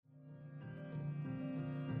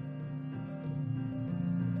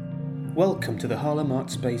Welcome to the Harlem Art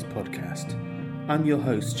Space podcast. I'm your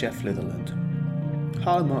host, Jeff Litherland.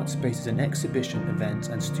 Harlem Art Space is an exhibition, event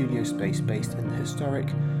and studio space based in the historic,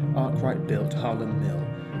 Arkwright-built Harlem Mill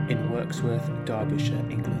in Wirksworth, Derbyshire,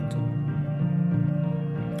 England.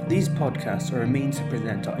 These podcasts are a means to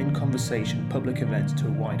present our In Conversation public events to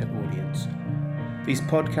a wider audience. These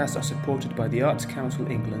podcasts are supported by the Arts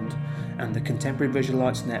Council England and the Contemporary Visual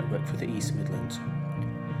Arts Network for the East Midlands.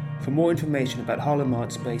 For more information about Harlem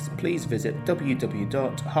Art Space, please visit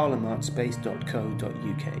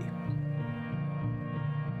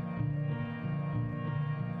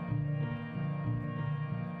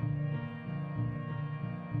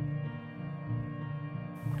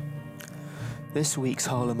This week's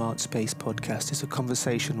Harlem Art Space podcast is a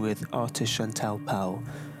conversation with artist Chantal Powell.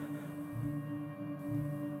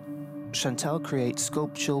 Chantal creates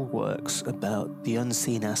sculptural works about the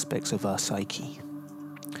unseen aspects of our psyche.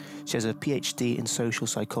 She has a PhD in social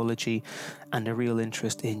psychology and a real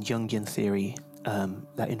interest in Jungian theory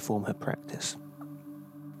that inform her practice.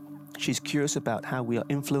 She's curious about how we are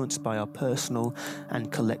influenced by our personal and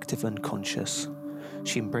collective unconscious.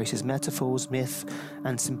 She embraces metaphors, myth,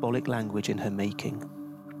 and symbolic language in her making.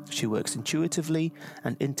 She works intuitively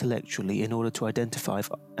and intellectually in order to identify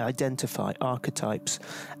archetypes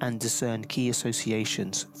and discern key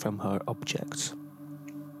associations from her objects.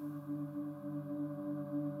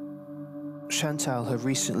 Chantal have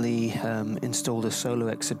recently installed a solo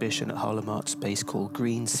exhibition at Harlem Art Space called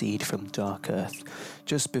Green Seed from Dark Earth,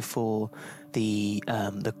 just before the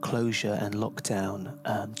closure and lockdown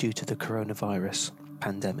due to the coronavirus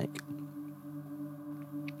pandemic.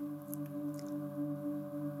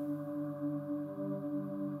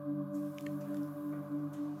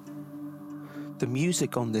 The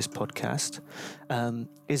music on this podcast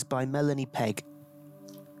is by Melanie Pegg.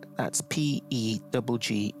 That's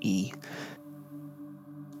P-E-G-G-E.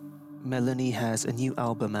 Melanie has a new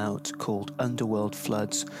album out called Underworld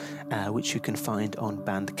Floods, which you can find on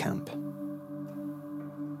Bandcamp.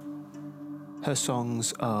 Her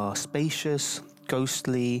songs are spacious,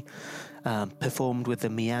 ghostly, performed with a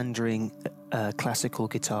meandering classical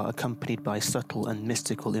guitar accompanied by subtle and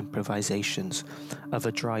mystical improvisations of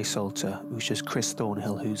a dry psalter, which is Chris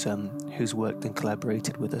Thornhill, who's worked and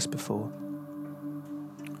collaborated with us before.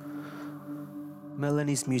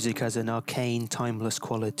 Melanie's music has an arcane, timeless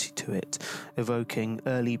quality to it, evoking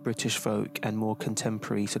early British folk and more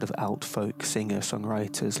contemporary sort of alt folk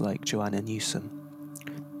singer-songwriters like Joanna Newsom.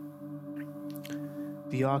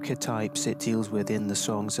 The archetypes it deals with in the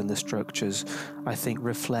songs and the structures, I think,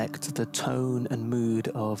 reflect the tone and mood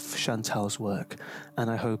of Chantal's work,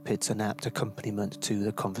 and I hope it's an apt accompaniment to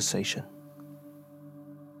the conversation.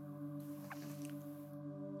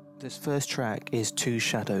 This first track is Two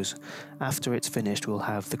Shadows. After it's finished, we'll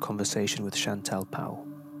have the conversation with Chantal Powell.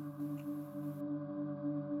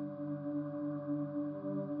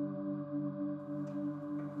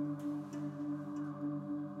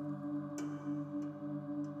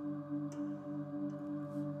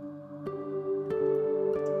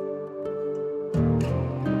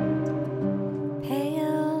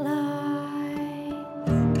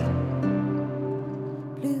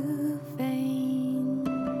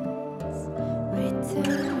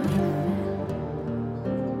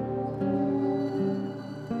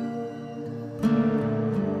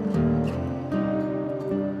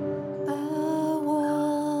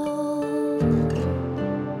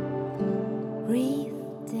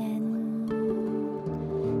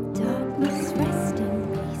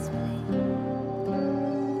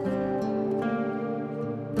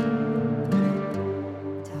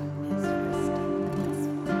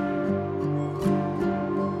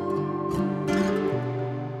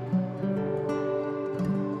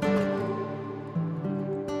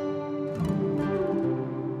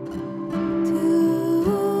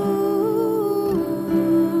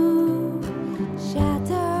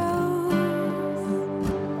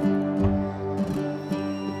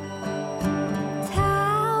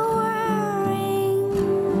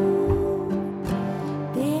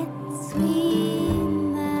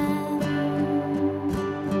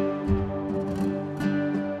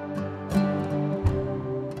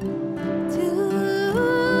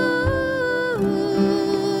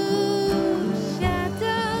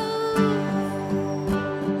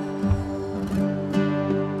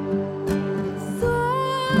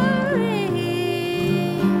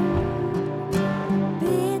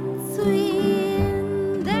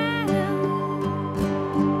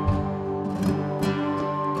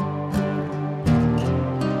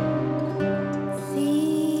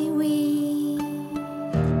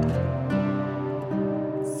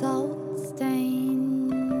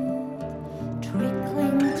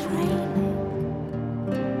 Trickling train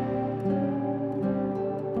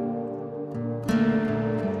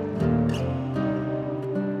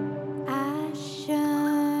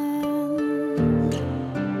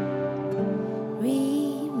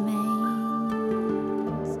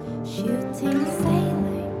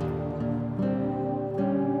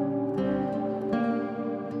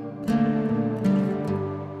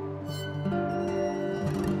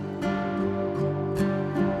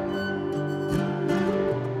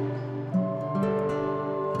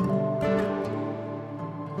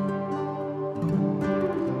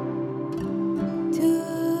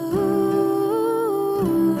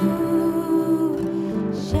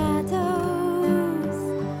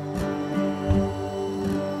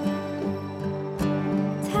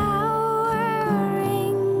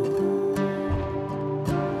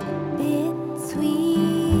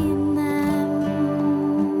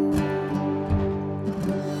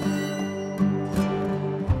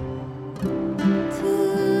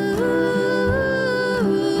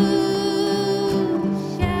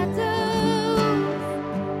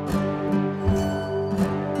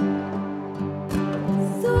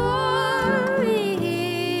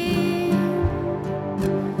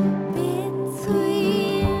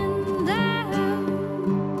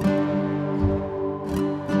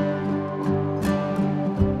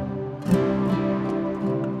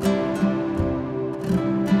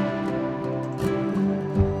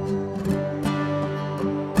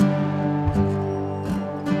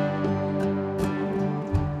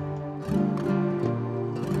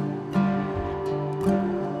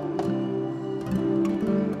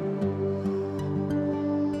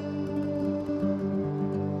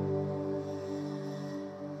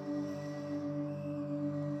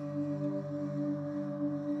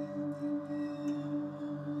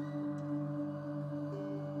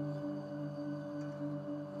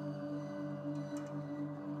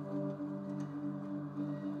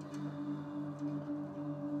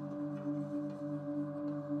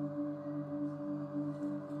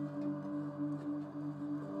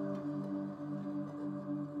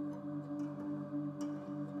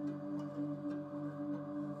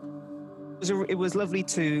it was lovely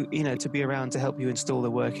to, to be around to help you install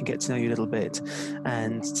the work and get to know you a little bit,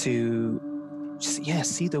 and to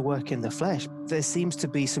see the work in the flesh. There seems to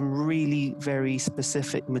be some really very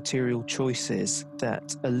specific material choices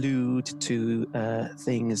that allude to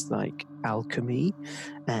things like alchemy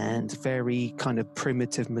and very kind of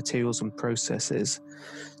primitive materials and processes.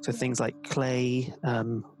 So things like clay,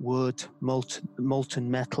 wood, molten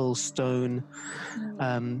metal, stone.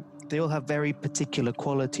 They all have very particular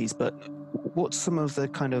qualities, but what's some of the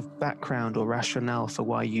kind of background or rationale for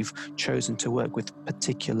why you've chosen to work with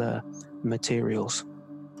particular materials?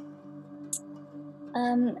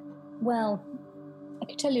 Well, I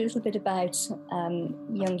could tell you a little bit about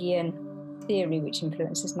Jungian theory, which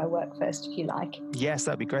influences my work first, if you like. Yes,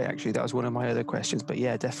 that'd be great, actually. That was one of my other questions, but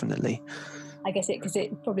yeah, definitely. I guess because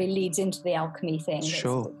it probably leads into the alchemy thing.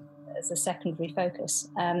 Sure. As a secondary focus.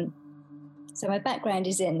 So my background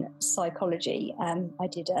is in psychology. I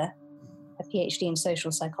did a PhD in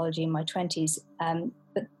social psychology in my 20s,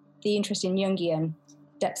 but the interest in Jungian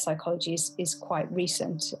depth psychology is quite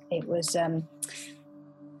recent. It was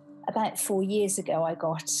about 4 years ago I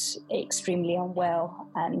got extremely unwell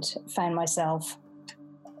and found myself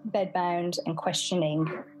bedbound and questioning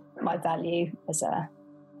my value as a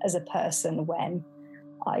person when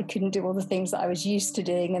I couldn't do all the things that I was used to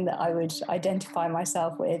doing and that I would identify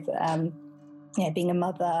myself with, being a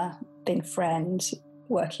mother, being a friend,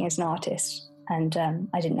 working as an artist. And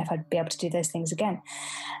I didn't know if I'd be able to do those things again.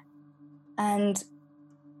 And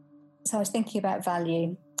so I was thinking about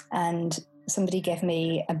value, and somebody gave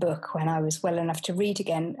me a book when I was well enough to read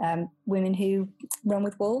again, Women Who Run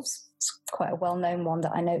with Wolves. It's quite a well-known one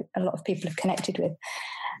that I know a lot of people have connected with.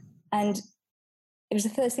 And it was the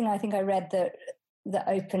first thing I think I read that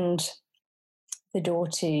opened the door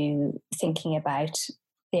to thinking about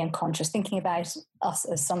the unconscious, thinking about us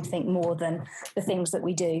as something more than the things that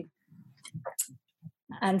we do.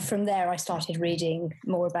 And from there, I started reading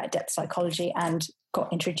more about depth psychology and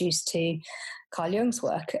got introduced to Carl Jung's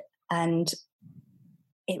work. And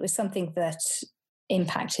it was something that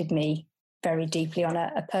impacted me very deeply on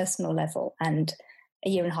a personal level. And a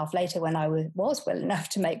year and a half later, when I was well enough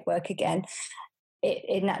to make work again,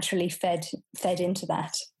 it naturally fed into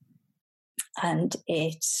that. And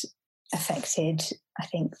it affected, I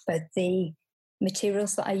think, both the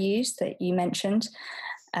materials that I use that you mentioned,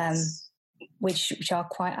 which are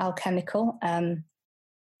quite alchemical.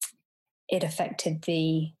 It affected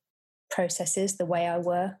the processes, the way I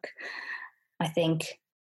work. I think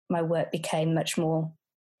my work became much more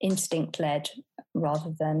instinct-led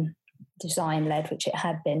rather than design-led, which it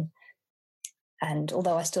had been. And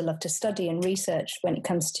although I still love to study and research, when it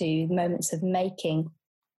comes to moments of making,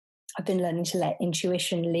 I've been learning to let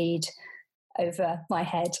intuition lead over my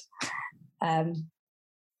head,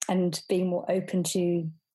 and being more open to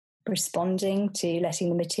responding, to letting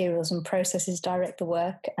the materials and processes direct the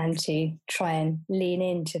work, and to try and lean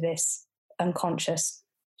into this unconscious.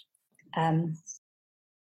 And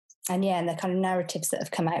the kind of narratives that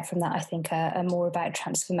have come out from that, I think, are more about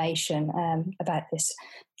transformation, about this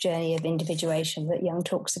journey of individuation that Jung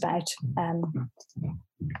talks about.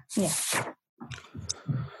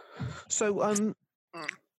 So,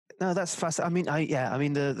 no, that's fascinating.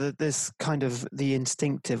 This kind of the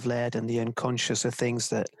instinctive led and the unconscious are things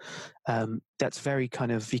that that's very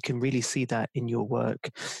kind of, you can really see that in your work,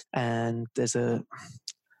 and there's a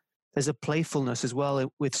playfulness as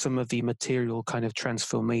well with some of the material kind of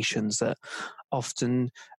transformations that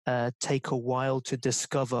often take a while to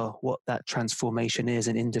discover what that transformation is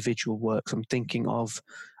in individual works. I'm thinking of,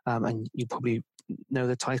 and you probably know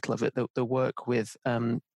the title of it, the work with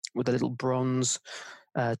a little bronze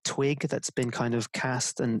twig that's been kind of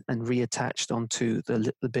cast and reattached onto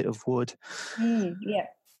the bit of wood. Yeah.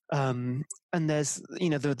 And there's,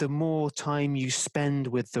 the more time you spend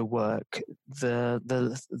with the work,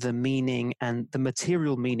 the meaning and the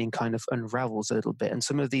material meaning kind of unravels a little bit. And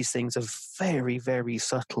some of these things are very, very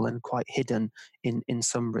subtle and quite hidden in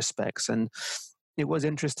some respects. And it was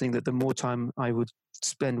interesting that the more time I would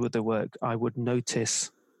spend with the work, I would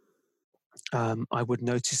notice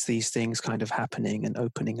these things kind of happening and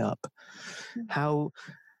opening up. How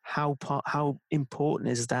important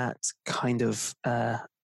is that kind of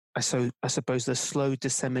I suppose the slow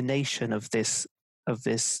dissemination of this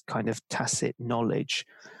kind of tacit knowledge?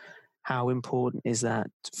 How important is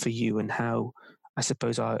that for you, and how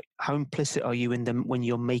implicit are you in them when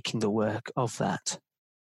you're making the work of that?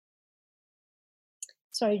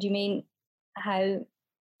 Sorry, do you mean how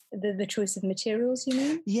the choice of materials, you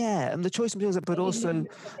mean? Yeah, and the choice of materials, but also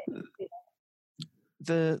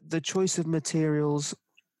the choice of materials,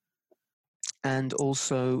 and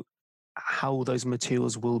also how those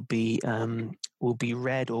materials will be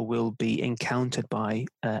read or will be encountered by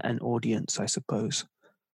an audience, I suppose.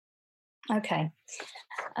 Okay.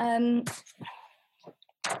 I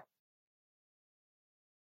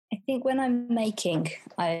think when I'm making,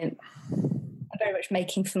 I'm very much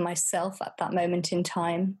making for myself at that moment in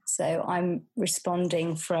time. So I'm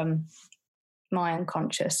responding from my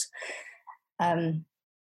unconscious. So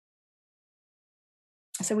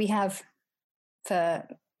we have, for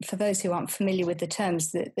those who aren't familiar with the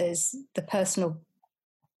terms, that there's the personal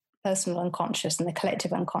unconscious and the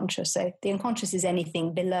collective unconscious. So the unconscious is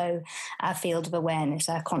anything below our field of awareness,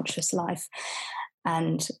 our conscious life.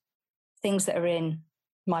 And things that are in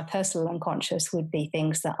my personal unconscious would be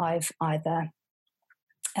things that I've either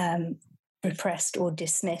repressed or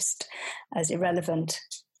dismissed as irrelevant.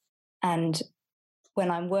 And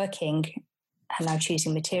when I'm working and I'm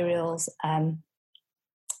choosing materials and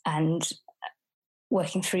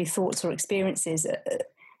working through thoughts or experiences,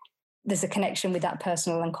 there's a connection with that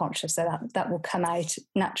personal unconscious, so that will come out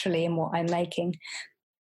naturally in what I'm making.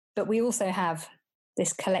 But we also have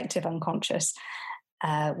this collective unconscious,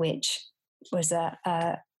 which was a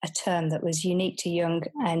term that was unique to Jung,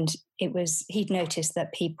 and he'd noticed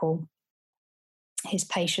that his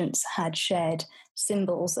patients had shared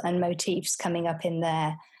symbols and motifs coming up in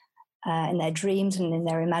their dreams and in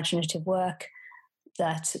their imaginative work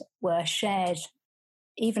that were shared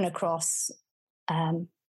even across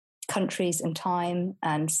countries and time,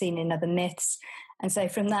 and seen in other myths. And so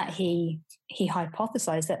from that, he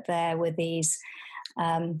hypothesized that there were these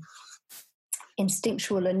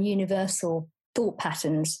instinctual and universal thought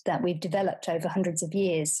patterns that we've developed over hundreds of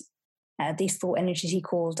years. These thought energies he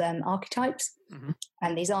called archetypes. Mm-hmm.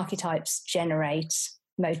 And these archetypes generate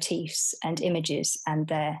motifs and images, and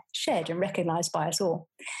they're shared and recognized by us all.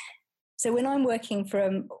 So when I'm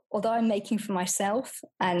although I'm making for myself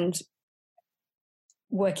and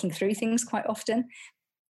working through things quite often,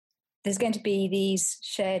 there's going to be these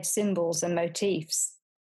shared symbols and motifs,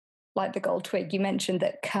 like the gold twig you mentioned,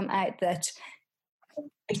 that come out, that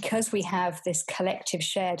because we have this collective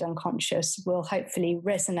shared unconscious, will hopefully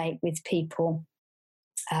resonate with people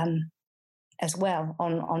as well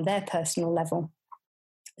on their personal level.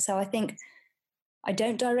 So I think I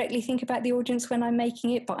don't directly think about the audience when I'm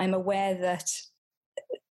making it, but I'm aware that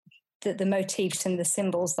the motifs and the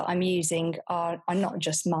symbols that I'm using are not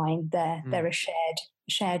just mine. They're a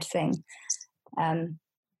shared thing. And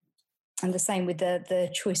the same with the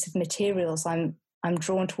choice of materials. I'm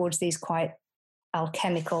drawn towards these quite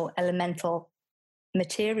alchemical, elemental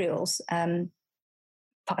materials.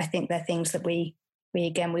 But I think they're things that we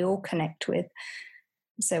all connect with.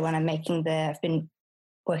 So when I'm making I've been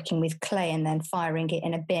working with clay and then firing it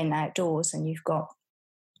in a bin outdoors, and you've got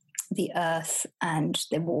the earth and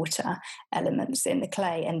the water elements in the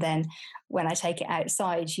clay, and then when I take it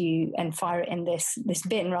outside and fire it in this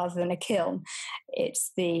bin rather than a kiln,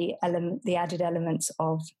 it's the added elements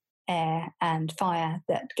of air and fire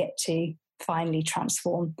that get to finally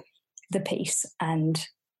transform the piece and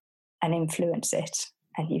influence it.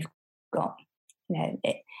 And you've got,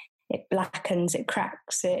 it blackens, it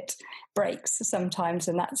cracks, it breaks sometimes,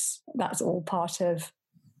 and that's all part of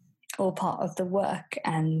the work.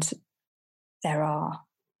 And there are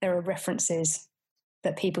references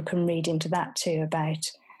that people can read into that too about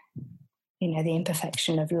the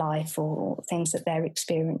imperfection of life or things that they're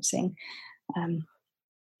experiencing. And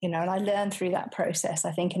I learned through that process,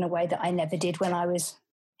 I think, in a way that I never did when I was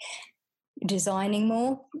designing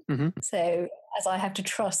more. Mm-hmm. So as I have to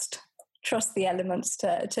trust the elements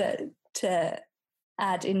to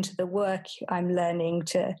add into the work, I'm learning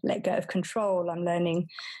to let go of control. I'm learning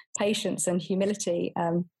patience and humility,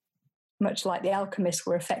 much like the alchemists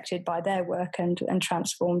were affected by their work and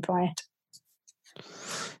transformed by it.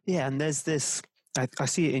 Yeah, and there's this, I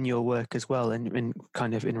see it in your work as well, and in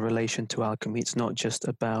kind of in relation to alchemy. It's not just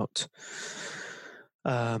about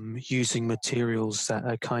using materials that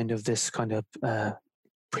are kind of this kind of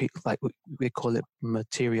like we call it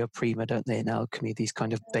materia prima, don't they, in alchemy? These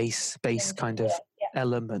kind of base kind of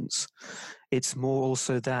elements. It's more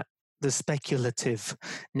also that the speculative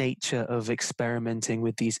nature of experimenting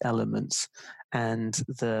with these elements and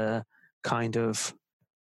the kind of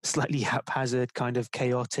slightly haphazard, kind of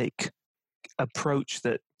chaotic approach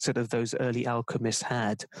that sort of those early alchemists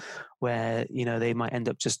had, where they might end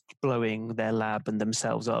up just blowing their lab and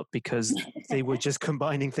themselves up because they were just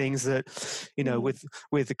combining things that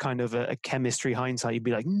with a kind of a chemistry hindsight, you'd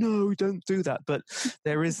be like, no, don't do that. But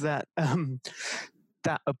there is that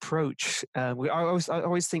that approach. I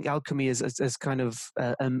always think alchemy is as kind of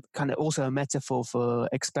also a metaphor for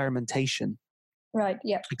experimentation. Right.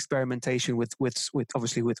 Yeah. experimentation with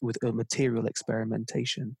obviously with material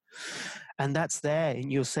experimentation, and that's there.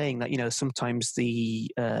 And you're saying that, you know, sometimes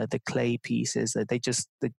the clay pieces, they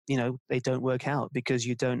don't work out because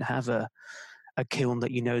you don't have a kiln that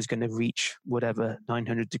you know is going to reach whatever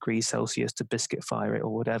 900 degrees Celsius to biscuit fire it or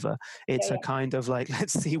whatever. It's a kind of like,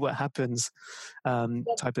 let's see what happens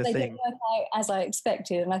type of they thing. Don't work out as I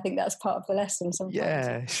expected, and I think that's part of the lesson sometimes.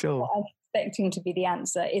 Yeah, sure. What I'm expecting to be the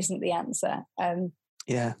answer isn't the answer.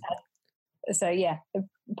 Yeah. So yeah,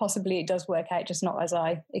 possibly it does work out, just not as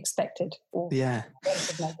I expected. Or yeah.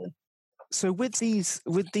 So with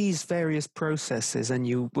these various processes, and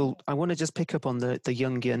I want to just pick up on the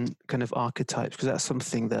Jungian kind of archetypes, because that's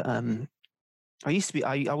something that I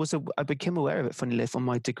became aware of it, funnily enough, on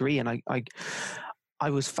my degree, and I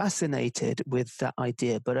was fascinated with that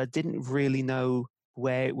idea, but I didn't really know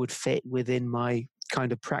where it would fit within my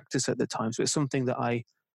kind of practice at the time. So it's something that I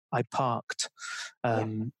parked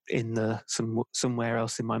in somewhere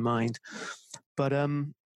else in my mind. But I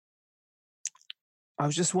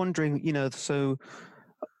was just wondering, you know, so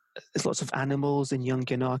there's lots of animals in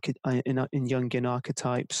Jungian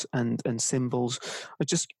archetypes and symbols.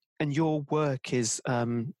 And your work is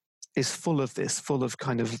full of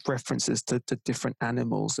kind of references to different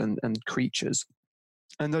animals and creatures.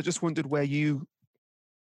 And I just wondered where you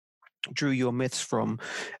drew your myths from.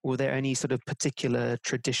 Were there any sort of particular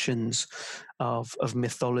traditions of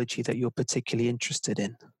mythology that you're particularly interested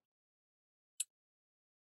in?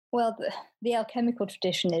 Well, the alchemical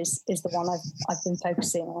tradition is the one I've been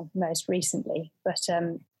focusing on most recently. But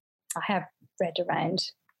I have read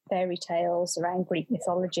around fairy tales, around Greek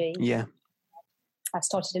mythology. Yeah. I've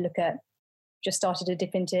started to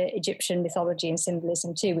dip into Egyptian mythology and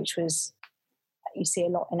symbolism too, which you see a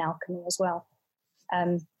lot in alchemy as well.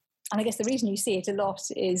 And I guess the reason you see it a lot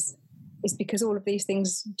is because all of these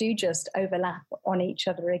things do just overlap on each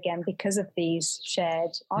other again because of these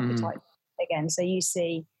shared archetypes again. So you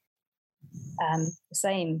see the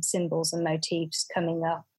same symbols and motifs coming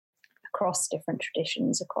up across different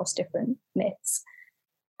traditions, across different myths.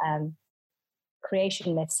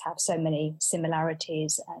 Creation myths have so many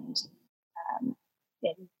similarities, and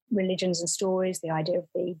in religions and stories, the idea of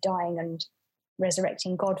the dying and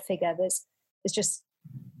resurrecting God figure, there's just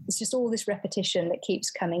all this repetition that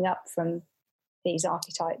keeps coming up from these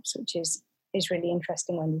archetypes, which is really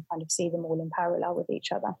interesting when you kind of see them all in parallel with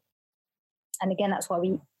each other. And again, that's why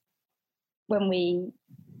when we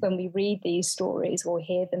read these stories or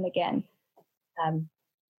hear them again,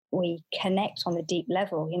 we connect on a deep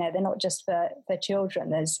level. You know, they're not just for children.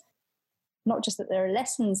 There's not just that there are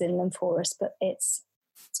lessons in them for us, but it's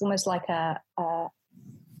almost like a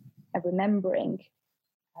remembering.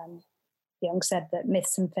 Jung said that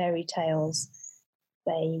myths and fairy tales,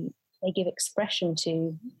 they give expression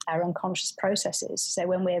to our unconscious processes. So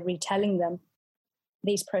when we're retelling them,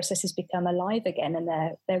 these processes become alive again, and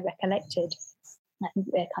they're recollected, and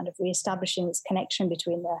they're kind of reestablishing this connection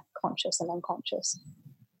between the conscious and unconscious.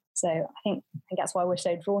 So I think that's why we're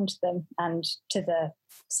so drawn to them and to the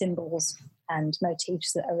symbols and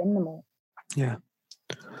motifs that are in them all. Yeah.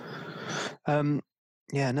 I'm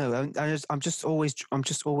just always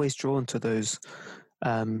drawn to those,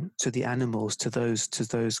 to the animals, to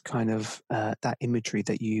those kind of that imagery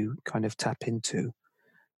that you kind of tap into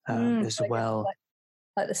as well.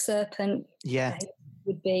 Like the serpent,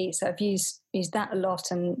 would be. So I've used that a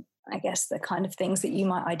lot, and I guess the kind of things that you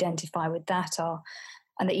might identify with that are,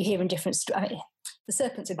 and that you hear in different. The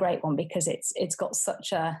serpent's a great one because it's got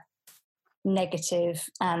such a negative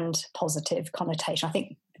and positive connotation. I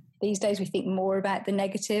think these days we think more about the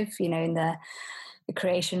negative. You know, in the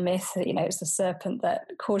creation myth, you know, it's the serpent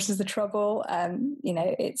that causes the trouble. You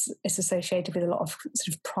know, it's associated with a lot of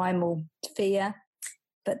sort of primal fear,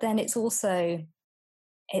 but then it's also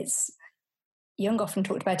Jung often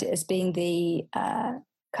talked about it as being the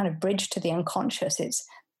kind of bridge to the unconscious. It's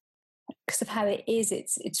because of how it is.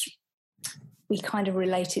 It's we kind of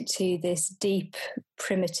relate it to this deep,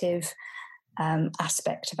 primitive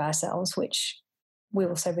aspect of ourselves, which we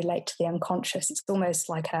also relate to the unconscious. It's almost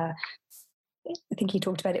like I think he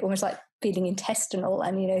talked about it almost like feeling intestinal,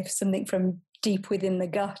 and, you know, something from deep within the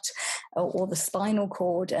gut or the spinal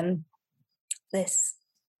cord, and this.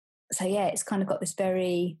 So yeah, it's kind of got this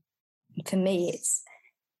very, for me,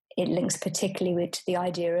 it links particularly with the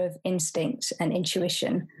idea of instinct and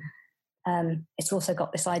intuition. It's also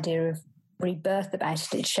got this idea of rebirth about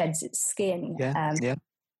it. It sheds its skin.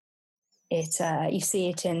 You see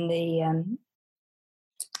it in the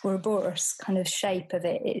Ouroboros kind of shape of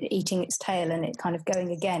it eating its tail, and it kind of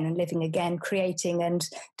going again and living again, creating and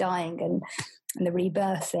dying, and the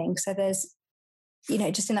rebirth thing. So there's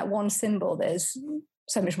just in that one symbol, there's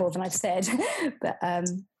so much more than I've said, but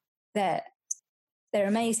they're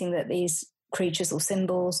amazing that these creatures or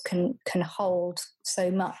symbols can hold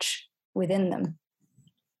so much within them.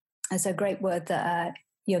 It's a great word that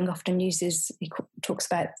Jung often uses. He talks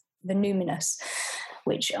about the numinous,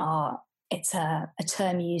 it's a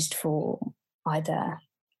term used for either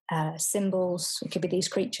symbols, it could be these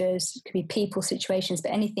creatures, it could be people, situations,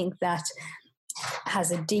 but anything that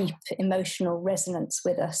has a deep emotional resonance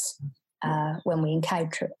with us when we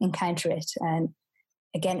encounter it. And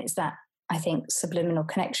again, it's that, I think, subliminal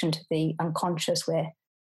connection to the unconscious where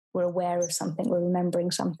we're aware of something, we're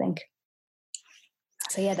remembering something.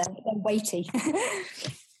 So yeah, they're weighty.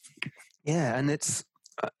 Yeah, and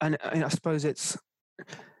I suppose it's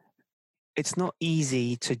not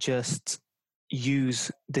easy to just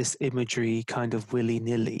use this imagery kind of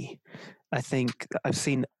willy-nilly. I think I've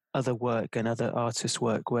seen other work and other artists'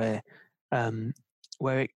 work where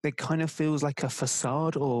it kind of feels like a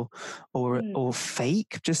facade or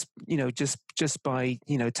fake, just by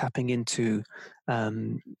tapping into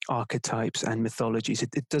archetypes and mythologies.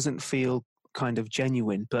 It doesn't feel kind of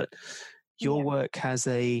genuine, but your work has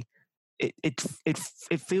it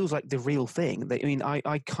feels like the real thing. I mean,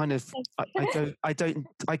 I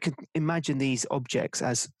could imagine these objects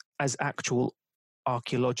as actual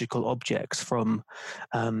archaeological objects from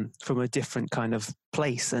a different kind of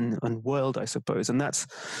place and world, I suppose. And that's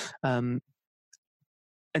and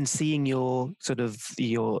seeing your sort of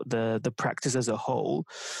the practice as a whole,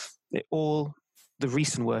 the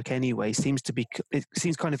recent work anyway seems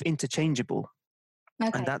kind of interchangeable.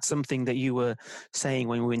 Okay. And that's something that you were saying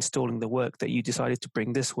when we were installing the work, that you decided to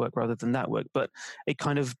bring this work rather than that work. But it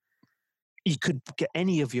kind of, you could get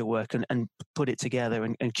any of your work and put it together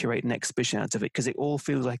and curate an exhibition out of it, because it all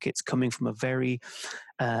feels like it's coming from a very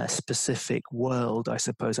specific world, I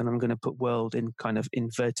suppose. And I'm going to put world in kind of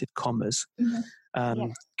inverted commas,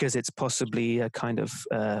 because it's possibly a kind of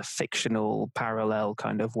fictional parallel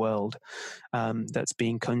kind of world that's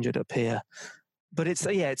being conjured up here. But it's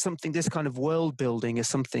something, this kind of world building is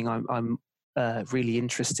something I'm really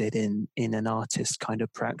interested in an artist kind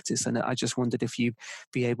of practice. And I just wondered if you'd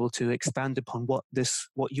be able to expand upon what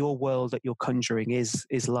your world that you're conjuring is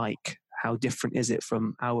like. How different is it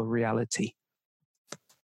from our reality?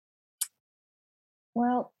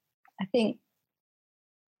 Well, I think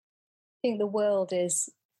the world is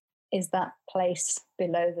that place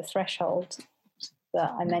below the threshold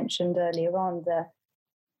that I mentioned earlier on, the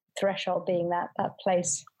threshold being that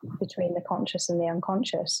place between the conscious and the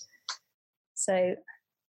unconscious. So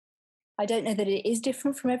I don't know that it is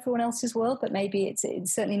different from everyone else's world, but maybe it's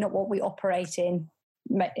certainly not what we operate in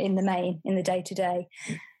the main, in the day-to-day.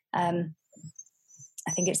 I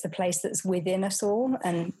think it's the place that's within us all,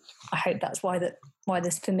 and I hope that's why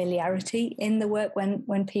there's familiarity in the work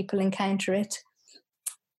when people encounter it.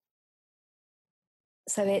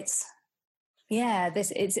 So I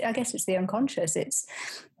guess it's the unconscious. It's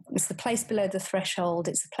the place below the threshold.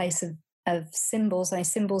 It's the place of symbols.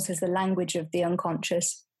 Symbols is the language of the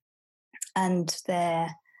unconscious, and they're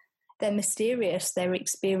mysterious. They're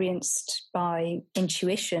experienced by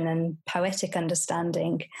intuition and poetic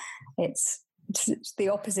understanding. It's the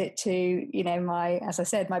opposite to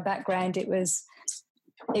my background. It was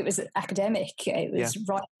academic. It was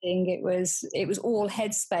writing. It was all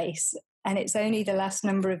headspace. And it's only the last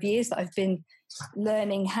number of years that I've been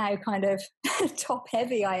learning how kind of top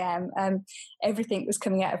heavy I am. Everything was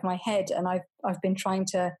coming out of my head, and I've been trying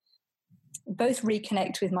to both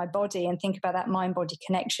reconnect with my body and think about that mind-body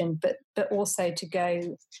connection, but also to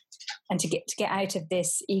go and to get out of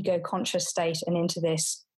this ego conscious state and into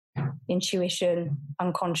this intuition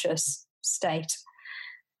unconscious state.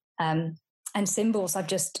 And symbols I've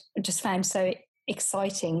just found so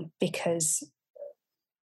exciting because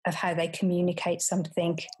of how they communicate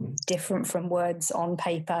something different from words on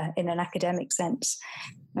paper in an academic sense.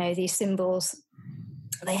 These symbols,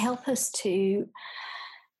 they help us to,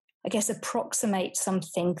 I guess, approximate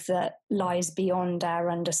something that lies beyond our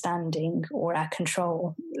understanding or our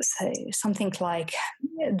control. So something like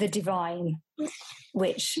the divine,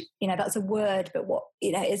 which, that's a word, but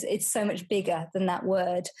it's so much bigger than that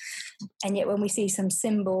word. And yet when we see some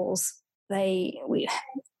symbols,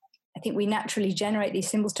 I think we naturally generate these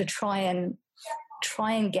symbols to try and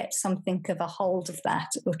get something of a hold of that,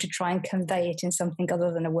 or to try and convey it in something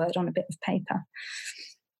other than a word on a bit of paper.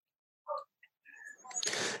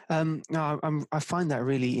 I find that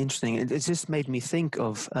really interesting. It just made me think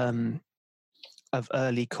of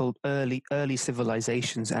early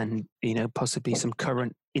civilizations, and possibly some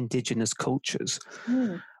current indigenous cultures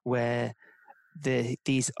where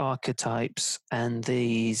these archetypes and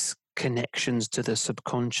these connections to the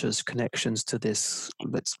subconscious, connections to this,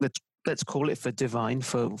 let's call it for divine,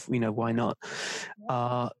 for, why not,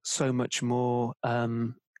 are so much more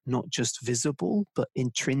not just visible, but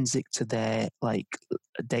intrinsic to their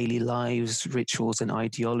daily lives, rituals, and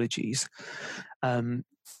ideologies. And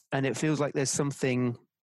it feels like there's something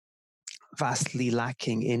vastly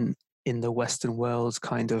lacking in the Western world's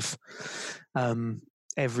kind of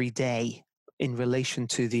every day in relation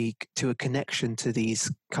to a connection to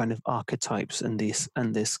these kind of archetypes and this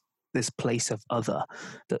place of other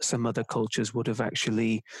that some other cultures would have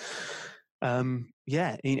actually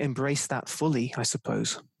embraced that fully, I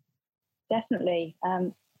suppose. Definitely.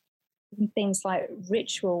 Things like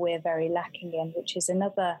ritual we're very lacking in, which is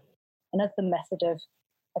another method of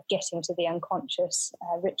getting to the unconscious,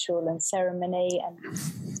 ritual and ceremony and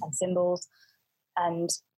symbols. And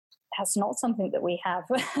that's not something that we have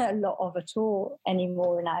a lot of at all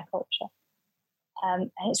anymore in our culture. And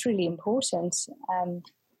it's really important.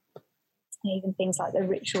 Even things like the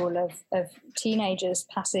ritual of teenagers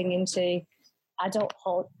passing into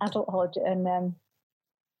adulthood and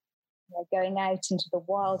going out into the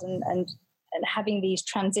wild and having these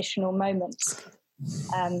transitional moments.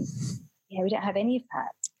 We don't have any of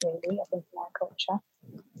that really, I think, in our culture.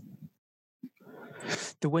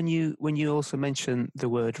 When you also mention the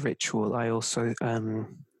word ritual, I also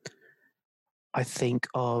I think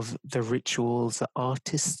of the rituals that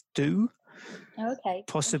artists do. Okay.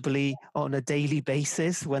 Possibly on a daily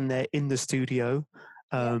basis when they're in the studio.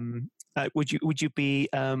 Would you be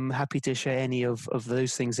happy to share any of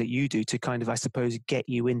those things that you do to kind of, I suppose, get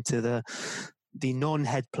you into the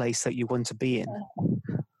non-head place that you want to be in?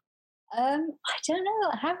 I don't know.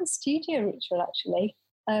 I have a studio ritual actually.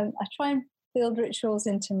 I try and build rituals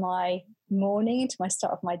into my morning, into my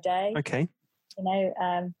start of my day. Okay.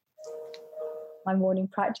 My morning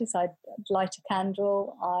practice, I'd light a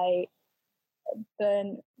candle, I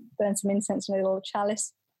burn some incense in a little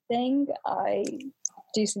chalice thing, I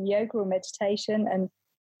do some yoga or meditation, and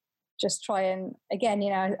just try and, again,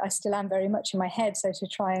 I still am very much in my head, so to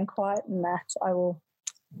try and quieten that, I will,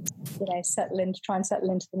 try and settle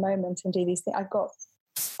into the moment and do these things. I've got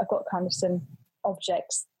kind of some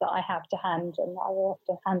objects that I have to hand, and I will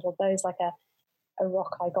often handle those, like a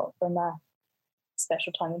rock I got from a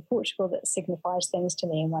special time in Portugal that signifies things to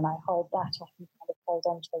me, and when I hold that, I can kind of hold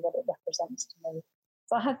on to what it represents to me.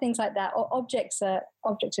 So I have things like that. Objects are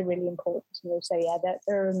really important to me. So yeah,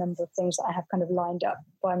 there are a number of things that I have kind of lined up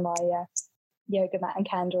by my yoga mat and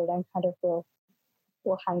candle, and kind of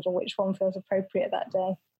will handle which one feels appropriate that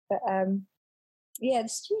day. But the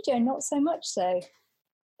studio, not so much so.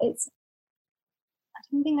 I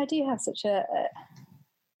don't think I do have such a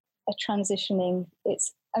transitioning.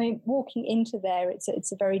 Walking into there,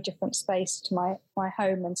 it's a very different space to my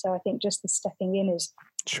home, and so I think just the stepping in is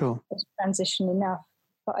transition enough.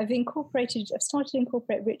 But I've started to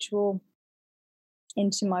incorporate ritual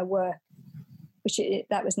into my work, which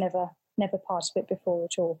that was never part of it before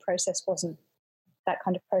at all. That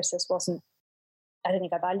kind of process wasn't. I don't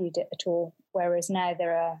think I valued it at all. Whereas now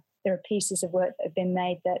there are pieces of work that have been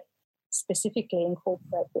made that specifically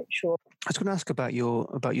incorporate ritual. I was going to ask about your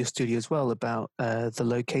studio as well, about the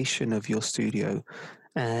location of your studio,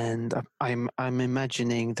 and I'm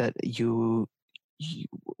imagining that you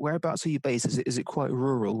whereabouts are you based? Is it quite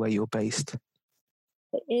rural where you're based?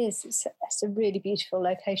 It is. It's a really beautiful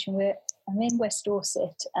location. I'm in West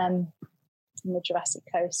Dorset, on the Jurassic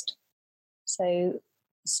Coast. So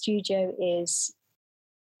the studio is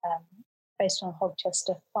based on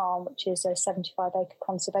Hogchester Farm, which is a 75-acre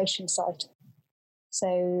conservation site.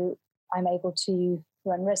 So I'm able to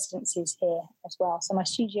run residencies here as well. So my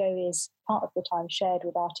studio is part of the time shared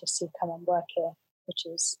with artists who come and work here, which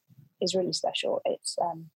is really special. It's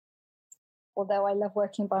although I love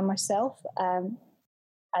working by myself, and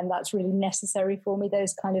that's really necessary for me,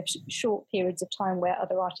 those kind of short periods of time where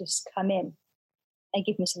other artists come in, they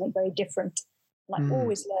give me something very different. And I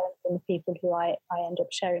always learn from the people who I end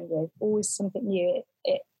up sharing with, always something new.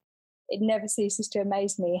 It never ceases to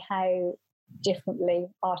amaze me how differently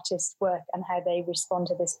artists work and how they respond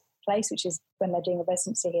to this place, which is when they're doing a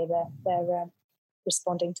residency here, they're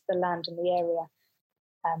responding to the land and the area.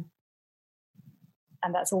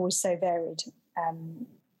 And that's always so varied. And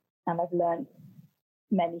I've learned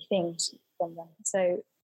many things from them. So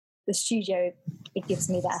the studio, it gives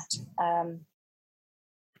me that.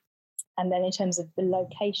 And then in terms of the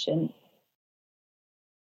location,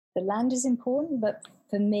 the land is important, but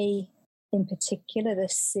for me in particular, the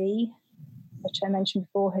sea, which I mentioned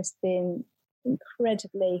before, has been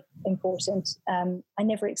incredibly important. I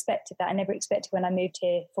never expected that. I never expected when I moved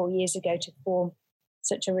here 4 years ago to form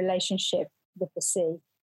such a relationship with the sea.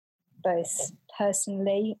 both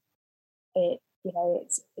personally.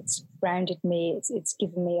 It's grounded me. It's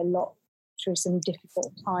given me a lot through some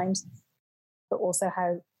difficult times, but also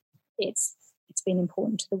how it's been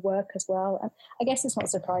important to the work as well. And I guess it's not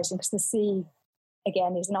surprising because the sea,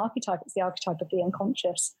 again, is an archetype. It's the archetype of the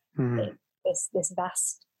unconscious. Mm. This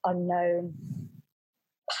vast, unknown,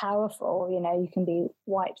 powerful. You can be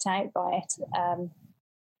wiped out by it, and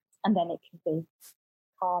then it can be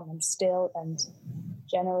calm and still and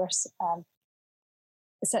generous.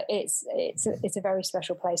 So it's a very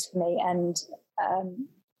special place for me. And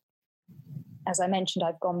as I mentioned,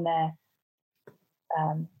 I've gone there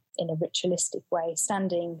in a ritualistic way.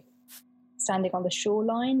 Standing on the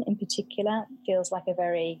shoreline in particular feels like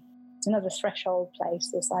it's another threshold place.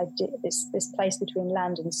 This place between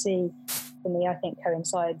land and sea, for me, I think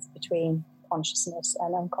coincides between consciousness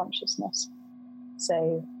and unconsciousness.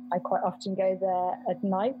 So I quite often go there at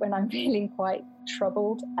night when I'm feeling quite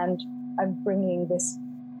troubled, and I'm bringing this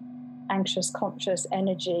anxious, conscious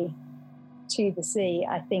energy to the sea,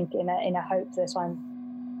 I think in a hope that I'm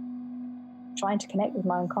trying to connect with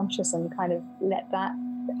my unconscious and kind of let that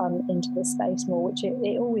come into the space more, which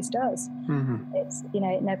it always does. Mm-hmm. It's,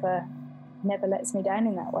 it never lets me down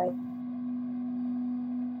in that way.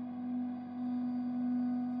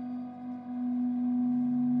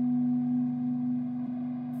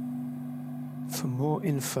 For more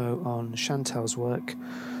info on Chantal's work,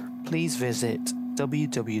 please visit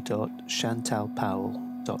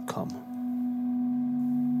www.chantalpowell.com.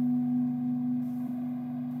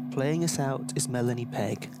 Playing us out is Melanie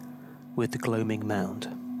Pegg with The Gloaming Mound.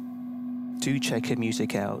 Do check her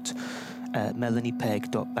music out at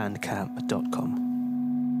melaниepegg.bandcamp.com.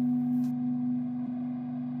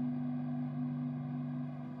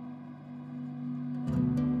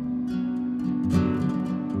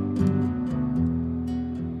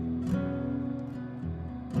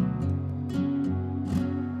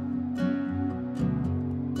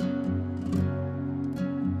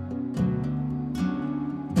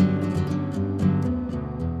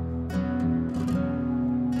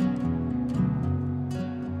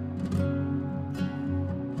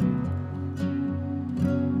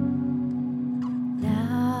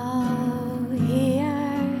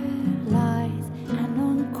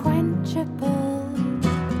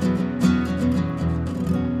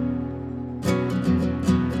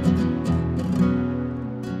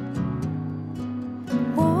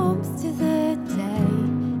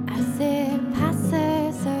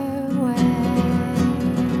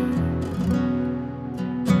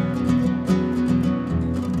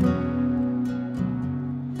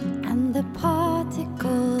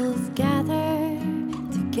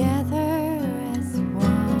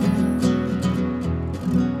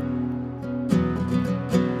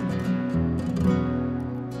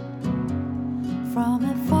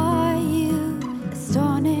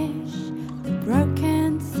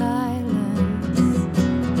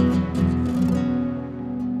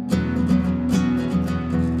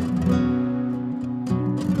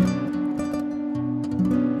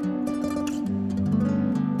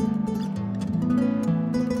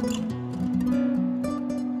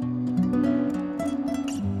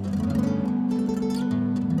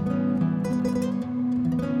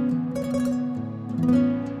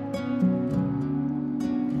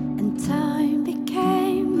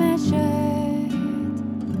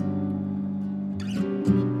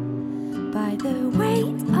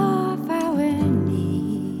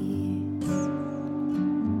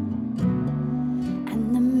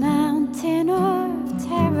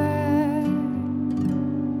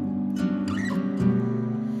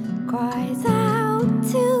 Cries